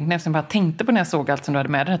styling-knep som jag bara tänkte på när jag såg allt som du hade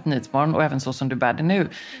med dig till Nyhetsmorgon, och även så som du bär det nu.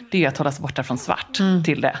 Det är att hålla sig borta från svart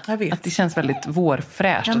till det. Att det känns väldigt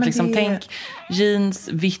vårfräscht. Ja, liksom, tänk jeans,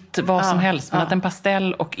 vitt, vad som helst. Men att en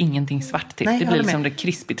pastell och ingenting svart till. Nej, det blir liksom det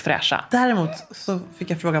krispigt fräscha. Däremot så fick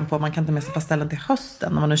jag frågan på om man kan ta med sig pastellen till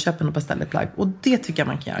hösten när man nu köper någon pastellplagg. Och det tycker jag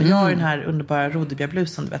man kan göra. Jag har den här underbara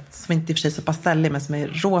Rodebjer-blusen, du vet, som inte i och för sig är så pastellig, men som är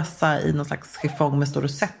rosa i någon slags chiffong med stor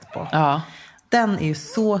rosett på. Ja. Den är ju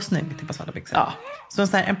så snygg till svarta byxor. Ja.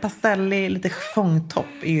 Så en pastellig, lite chiffongtopp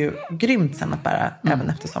är ju grymt sen att bära även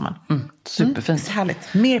efter sommaren. Superfint.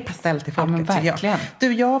 Härligt. Mer pastell till folket, tycker jag.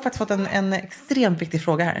 Du, jag har faktiskt fått en extremt viktig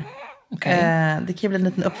fråga här. Okay. Det kan ju bli en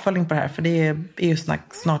liten uppföljning på det här, för det är ju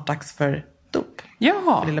snart dags för dop.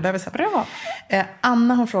 Ja, för lilla bebisen. Bra.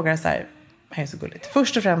 Anna, hon frågar så här, det är så gulligt.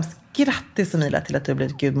 Först och främst, grattis Emilia till att du har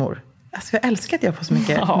blivit gudmor. Alltså jag älskar att jag får så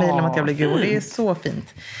mycket mejl om att jag blir gud. Det är så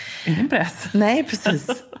fint. Ingen press. Nej, precis.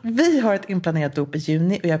 Vi har ett inplanerat dop i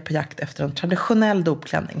juni och jag är på jakt efter en traditionell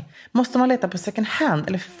dopklänning. Måste man leta på second hand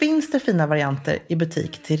eller finns det fina varianter i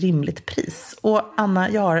butik till rimligt pris? Och Anna,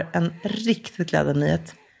 jag har en riktigt glädjande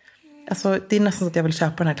nyhet. Alltså, det är nästan så att jag vill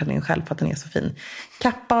köpa den här klänningen själv för att den är så fin.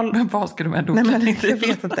 Kappal... Men vad ska du med en dopklänning till? Jag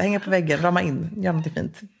vet inte, hänga på väggen, rama in, gör något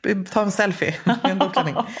fint. Ta en selfie med en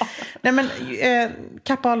dopklänning. Nej, men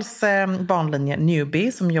Kappals barnlinje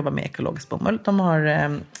Newbie, som jobbar med ekologisk bomull, de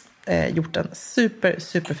har gjort en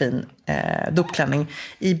superfin dopklänning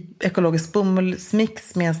i ekologisk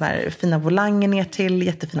bomullsmix med en sån här fina volanger ner till,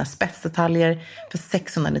 jättefina spetsdetaljer för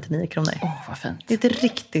 699 kronor. Vad fint. Det är ett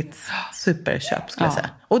riktigt superköp, skulle jag säga.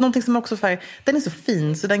 Och någonting som också den är så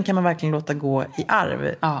fin så den kan man verkligen låta gå i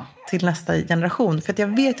arv till nästa generation. För att jag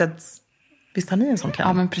vet att, visst har ni en sån klänning?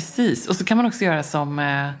 Ja, men precis. Och så kan man också göra som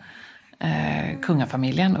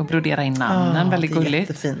kungafamiljen och brodera in namnen, väldigt gulligt.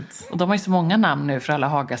 Jättefint. Och de har ju så många namn nu, för alla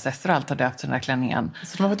Hagasester och allt har döpt den här klänningen.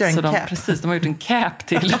 Så de har fått göra en cap. Precis, de har gjort en cap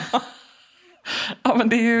till. Ja, men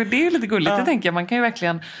det är ju lite gulligt, det tänker jag. Man kan ju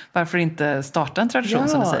verkligen, varför inte starta en tradition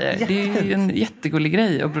som du säger. Jättefint. Det är ju en jättegullig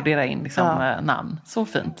grej att brodera in liksom, namn. Så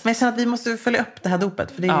fint. Men jag känner att vi måste följa upp det här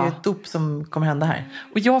dopet, för det är ju ett dop som kommer hända här.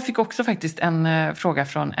 Och jag fick också faktiskt en fråga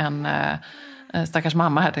från en stackars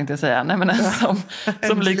mamma här tänkte jag säga. Nej, men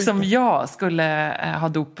som liksom jag skulle ha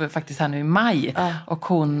dop faktiskt här nu i maj. Och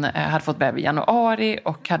hon hade fått bebis i januari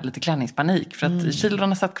och hade lite klänningspanik. För att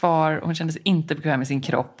kilorna satt kvar och hon kände sig inte bekväm med sin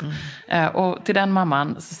kropp. Och till den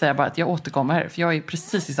mamman så säger jag bara att jag återkommer. För jag är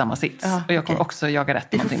precis i samma sits. Och jag kommer också jaga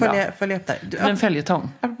rätt någonting bra. Följa upp där. Det blir en följetong.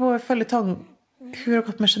 Apropå följetong, hur har det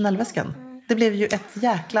gått med Chanel-väskan? Det blev ju ett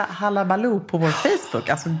jäkla halabaloo på vår Facebook.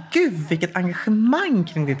 Alltså gud, vilket engagemang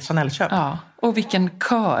kring ditt Chanel-köp. Ja, och vilken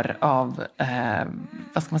kör av,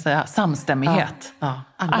 vad ska man säga, samstämmighet. Ja,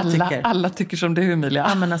 alla tycker som du, Emilia.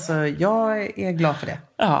 Ja, men alltså, jag är glad för det.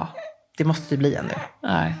 Ja. Det måste ju bli ändå.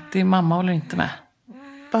 Nej, din mamma håller inte med.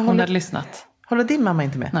 Hon hade lyssnat. Håller din mamma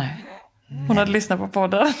inte med? Nej. Hon hade lyssnat på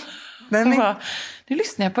podden. Hon bara, nu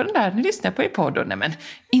lyssnar jag på den där, nu lyssnar jag på i podden. Nej, men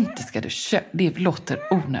inte ska du köpa, det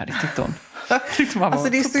låter onödigt, tyckte hon. Alltså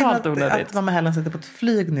det är synd att mamma Helen sitter på ett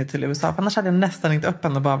flyg nu till USA. För annars hade jag nästan inte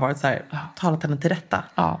öppen och bara varit så här, talat henne till rätta.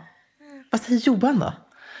 Ja. Vad säger Johan då?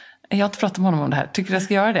 Jag har inte pratat med honom om det här. Tycker du jag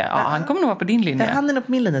ska göra det? Ja, han kommer nog vara på din linje. Han är nog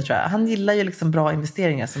på min linje, tror jag. Han gillar ju liksom bra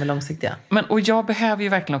investeringar som är långsiktiga. Och jag behöver ju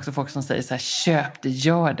verkligen också folk som säger så här, köp det,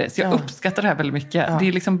 gör det. Så jag uppskattar det här väldigt mycket. Ja.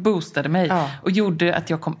 Det liksom boostade mig och gjorde att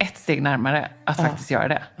jag kom ett steg närmare att faktiskt göra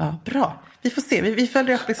det. Ja, bra. Vi får se. Vi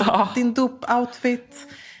följer upp liksom din dop-outfit.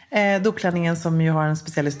 Dopklänningen som ju har en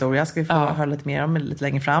speciell historia ska vi få höra lite mer om lite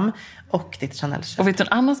längre fram. Och ditt Chanel-köp. Och vet du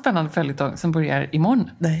en annan spännande följetong som börjar imorgon?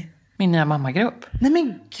 Nej. Min nya mammagrupp. Nej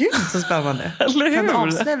men gud, så spännande. Eller hur? Kan du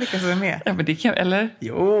avslöja vilka som är med? Ja, men det kan, eller?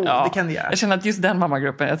 Jo, det kan du göra. Jag känner att just den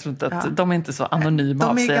mammagruppen, jag tror inte att de är inte så anonyma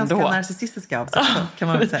av sig ändå. De är ganska narcissistiska av sig, kan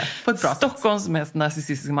man väl säga. På ett bra Stockholms mest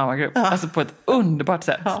narcissistiska mammagrupp. Alltså på ett underbart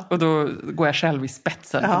sätt. Och då går jag själv i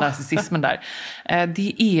spetsen på narcissismen där.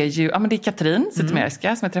 Det är ju, det är Katrin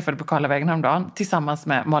Zytomierska som jag träffade på Karlavägen häromdagen. Tillsammans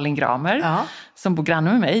med Malin Gramer. Som bor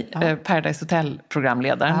granne med mig. Paradise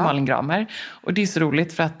Hotel-programledaren Malin Gramer. Och det är så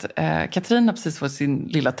roligt för att Katrin har precis fått sin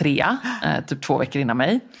lilla 3, typ 2 veckor innan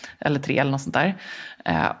mig. Eller 3 eller något sånt där.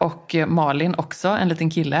 Och Malin också, en liten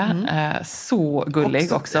kille. Så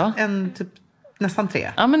gullig också. En typ nästan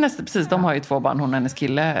 3. Ja, men precis. De har ju 2 barn, hon och hennes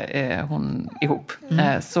kille, hon ihop.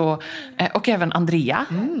 Och även Andrea,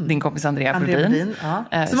 din kompis Andrea Brodin.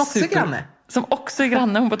 Som också är granne. Som också är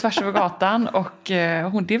granne, hon bor tvärs över gatan. Och det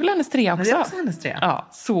är väl hennes 3 också. Det är också hennes 3. Ja,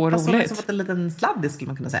 så roligt. Hon har fått en liten sladdis, skulle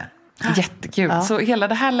man kunna säga. Jättekul. Så hela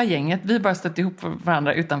det här gänget, vi bara stötte ihop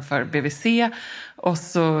varandra utanför BVC. Och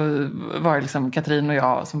så var det liksom Katrin och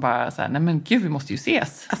jag som bara så här, nej men gud, vi måste ju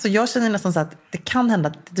ses. Alltså jag känner nästan så att det kan hända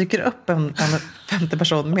att det dyker upp en 50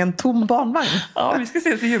 person med en tom barnvagn. Ja, vi ska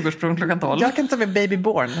ses i Djurgårdsbron klockan 12. Jag kan ta med Baby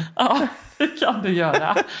Born. Ja, det kan du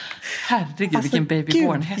göra. Herregud, alltså, vilken Baby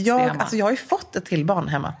Born-hets det är hemma. Alltså jag har ju fått ett till barn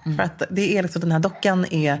hemma. För att det är liksom, den här dockan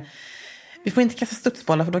är... Vi får inte kasta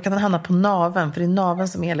studsbollar för då kan den hamna på naven. För det är naven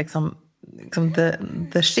som är liksom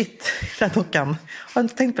the shit i den här dockan. Har du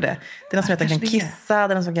inte tänkt på det? Det är någon som heter den kan kissa,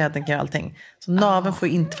 det är någon som kan göra allting. Så naven får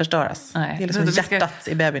inte förstöras. Nej. Det är liksom hjärtat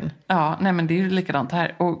i bebyn. Ja, nej men det är ju likadant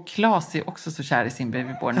här. Och Claes är också så kär i sin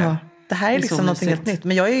babyborn nu. Ja, det här är liksom något helt nytt.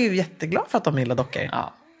 Men jag är ju jätteglad för att de gillar dockor.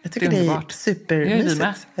 Ja. Jag tycker det är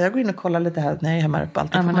supermysigt. Jag går in och kollar lite här när jag är hemma på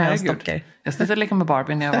alltid på mina dockor. Jag slutade leka med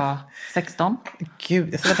Barbie när jag var 16.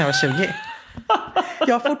 Gud, jag slutade när jag var 20.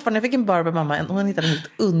 Jag fick en Barbie mamma. Hon hittade en helt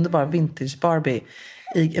underbar vintage Barbie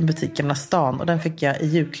i en butik i Gamla stan. Och den fick jag i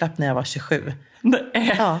julklapp när jag var 27.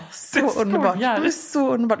 Ja, så underbart. Det var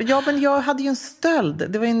så underbart. Ja, men jag hade ju en stöld.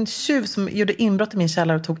 Det var en tjuv som gjorde inbrott i min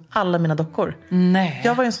källare och tog alla mina dockor. Nej.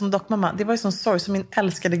 Jag var ju en sån dockmamma. Det var ju sån sorg som min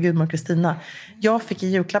älskade gudmor Kristina. Jag fick i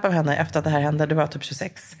julklapp av henne efter att det här hände. Det var typ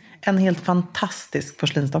 26. En helt fantastisk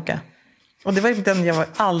porslinsdocka. Och det var ju den jag var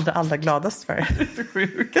allra gladast för. Det är så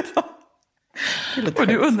sjukt. Och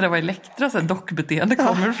du undrar vad Elektras dockbeteende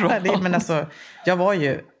kommer ifrån. Men alltså, jag var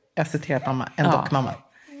ju, jag citerar mamma, en dockmamma.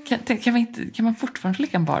 Kan man fortfarande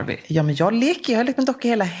leka en Barbie? Ja, men jag har lekt med dockor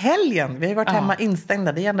hela helgen. Vi har varit hemma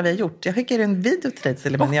instängda, det är det enda vi har gjort. Jag skickade en video till dig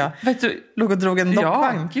till men jag låg och drog en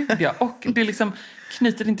dockvagn. Ja. Och det liksom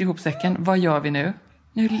knyter inte ihop säcken. Vad gör vi nu?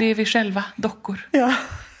 Nu lever vi själva dockor. Ja.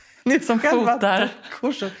 Nu som fotar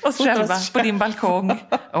oss själva på din balkong.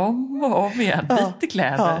 Om och om igen. Byter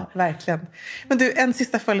kläder. Ja, verkligen. Men du, en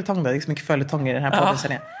sista följetong då. Det är så mycket följetong i den här podden,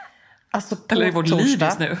 känner jag. Alltså på eller i vårt liv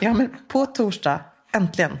just nu. Ja, men på torsdag,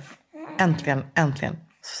 äntligen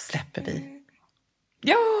så släpper vi.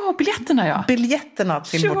 Ja, biljetterna Biljetterna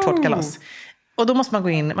till vårt tårtkalas. Och då måste man gå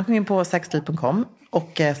in på sexstil.com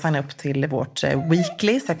och signa upp till vårt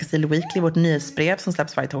Weekly, Sexstil Weekly, vårt nyhetsbrev som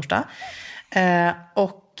släpps varje torsdag.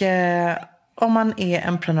 Om man är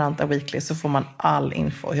en prenumerant av Weekly så får man all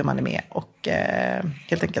info hur man är med och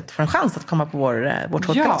helt enkelt får en chans att komma på vårt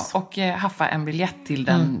tårtkalas. Ja, och haffa en biljett till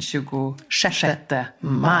den 26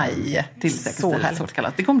 maj till Säkerstils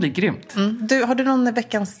tårtkalas. Det kommer bli grymt. Har du någon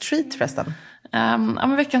veckans treat förresten?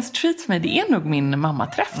 Men veckans treat för mig, det är nog min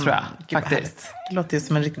mammaträff tror jag. Faktiskt. Det låter ju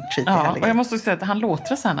som en riktigt treat. Ja, och jag måste säga att han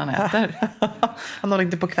låter så här när han äter. Han håller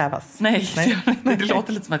inte på att kvävas. Nej. Det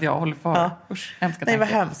låter lite som att jag håller för. Ja. Usch, hemska nej, vad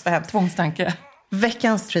hemskt. Tvångstanke.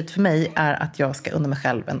 Veckans treat för mig är att jag ska unna mig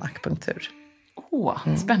själv en akupunktur.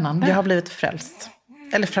 Spännande. Jag har blivit frälst.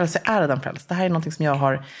 Eller frälst, jag är redan frälst. Det här är något som jag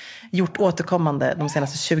har gjort återkommande de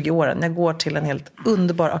senaste 20 åren. Jag går till en helt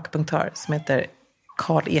underbar akupunktör som heter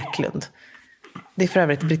Carl Eklund. Det är för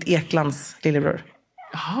övrigt Britt Eklands lillebror.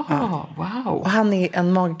 Wow. Och han är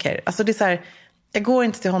en magiker. Alltså det är så här, jag går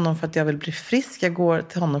inte till honom för att jag vill bli frisk. Jag går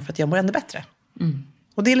till honom för att jag mår ännu bättre.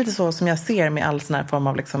 Och det är lite så som jag ser med all sån här form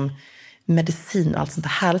av liksom medicin och allt sånt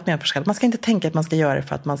här härligt med forskare. Man ska inte tänka att man ska göra det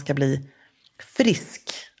för att man ska bli frisk.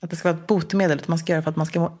 Att det ska vara ett botemedel. Utan man ska göra det för att man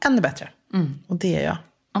ska må ännu bättre. Och det är jag.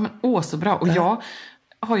 Ja, men så bra. Och jag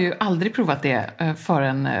har ju aldrig provat det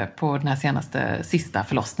förrän på den här sista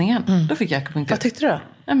förlossningen. Då fick jag akupunktur. Vad tyckte du då?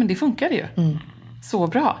 Ja, men det funkade ju. Så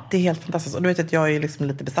bra. Det är helt fantastiskt. Och du vet att jag är liksom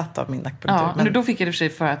lite besatt av min akupunktur. Ja, men då fick jag det för sig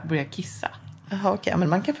för att börja kissa. Jaha, okej. Men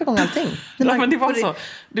man kan få igång allting. Ja, men det var så.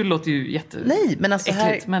 Det låter ju Nej, men alltså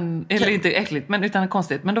äckligt. Eller inte äckligt, men utan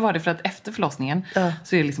konstigt. Men då var det för att efter förlossningen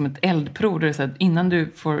så är det liksom ett eldprov. Där det är så att innan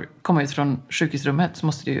du får komma ut från sjukhusrummet så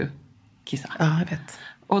måste du ju kissa. Ja, jag vet.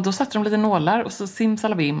 Och då satte de lite nålar och så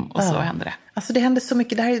simsalabim och så hände det. Alltså det händer så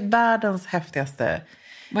mycket. Det här är världens häftigaste.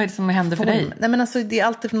 Vad är det som händer för dig? Nej, men alltså det är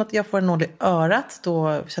alltid från att jag får en nål i örat.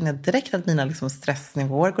 Då känner jag direkt att mina liksom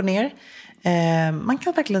stressnivåer går ner. Man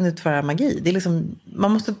kan verkligen utföra magi. Det är liksom,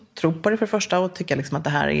 man måste tro på det för det första och tycka liksom att det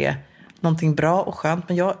här är någonting bra och skönt.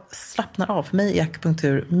 Men jag slappnar av. För mig är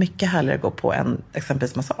akupunktur mycket härligare att gå på än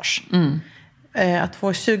exempelvis massage. Att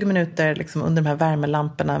få 20 minuter liksom under de här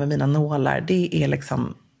värmelamporna med mina nålar, det är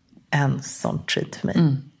liksom en sån treat för mig.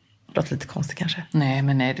 Det låter lite konstigt kanske. Nej,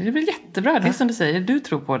 men nej, det blir jättebra. Det är som du säger, du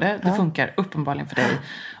tror på det. Det funkar uppenbarligen för dig.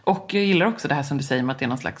 Och jag gillar också det här som du säger med att det är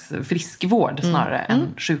någon slags friskvård snarare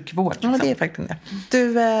än sjukvård. Liksom. Ja, det är faktiskt det.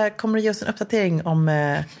 Du, kommer du ge oss en uppdatering om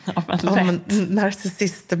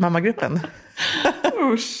narcissist-mammagruppen?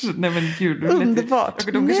 Usch, nej men gud. Underbart.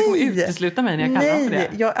 De kanske kommer utesluta mig när jag kallar dem för det.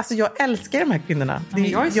 Jag älskar de här kvinnorna.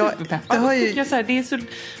 Jag är superpeppad. Det är så,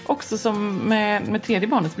 också som med tredje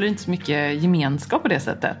barnet så blir det inte så mycket gemenskap på det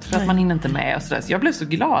sättet. För att man hinner inte med och sådär. Så jag blev så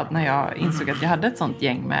glad när jag insåg att jag hade ett sånt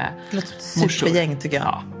gäng med morsor. Supergäng tycker jag.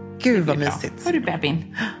 Ja, gud vad mysigt. Hör du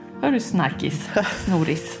bebin? Hör du snarkis?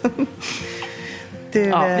 Snoris?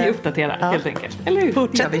 Vi uppdaterar helt enkelt. Eller hur?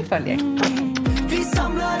 Fortsätt vi följer. Vi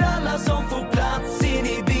samlar alla som får plats in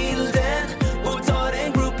i bilden och tar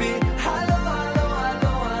en groupie. Hallå, hallå, hallå,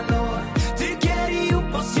 hallå. Tycker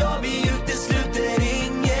ihop oss, ja vi utesluter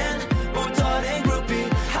ingen och tar en groupie.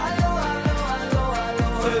 Hallå, hallå, hallå,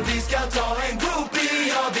 hallå. För vi ska ta en groupie,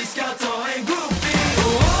 ja vi ska ta en groupie.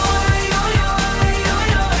 Oj, oj, oj,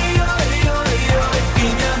 oj, oj, oj, oj, oj.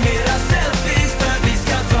 Inga mera selfies för vi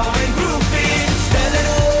ska ta en groupie. Ställer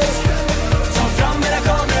upp, ta fram era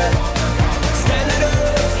kameror.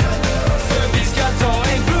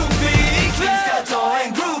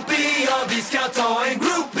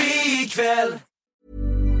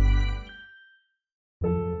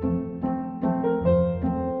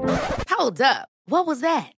 Hold up. What was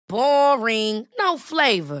that? Boring. No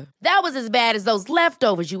flavor. That was as bad as those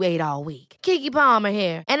leftovers you ate all week. Keke Palmer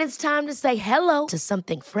here, and it's time to say hello to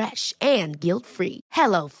something fresh and guilt-free.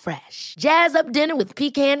 Hello Fresh. Jazz up dinner with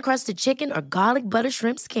pecan-crusted chicken or garlic butter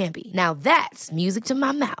shrimp scampi. Now that's music to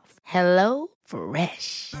my mouth. Hello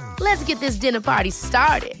Fresh. Let's get this dinner party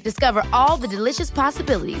started. Discover all the delicious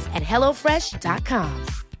possibilities at hellofresh.com.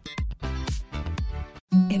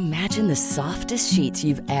 Imagine the softest sheets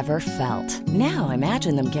you've ever felt. Now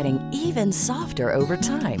imagine them getting even softer over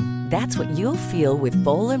time. That's what you'll feel with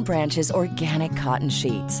Boll & Branch's organic cotton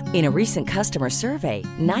sheets. In a recent customer survey,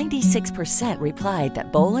 96% replied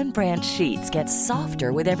that Boll & Branch sheets get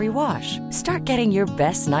softer with every wash. Start getting your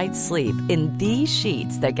best night's sleep in these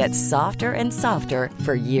sheets that get softer and softer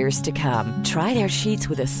for years to come. Try their sheets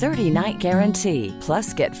with a 30-night guarantee.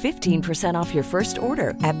 Plus, get 15% off your first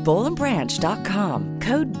order at bollandbranch.com.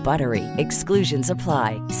 Code BUTTERY. Exclusions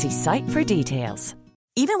apply. See site for details.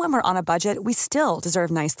 Even when we're on a budget, we still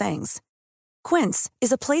deserve nice things. Quince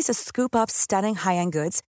is a place to scoop up stunning high-end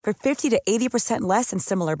goods for 50 to 80% less than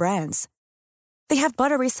similar brands. They have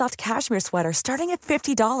buttery soft cashmere sweaters starting at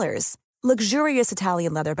 $50, luxurious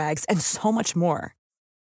Italian leather bags, and so much more.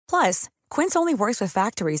 Plus, Quince only works with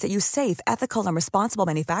factories that use safe, ethical, and responsible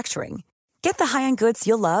manufacturing. Get the high-end goods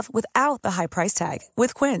you'll love without the high price tag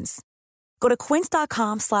with Quince. Go to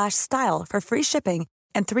quince.com/style for free shipping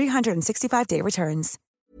and 365-day returns.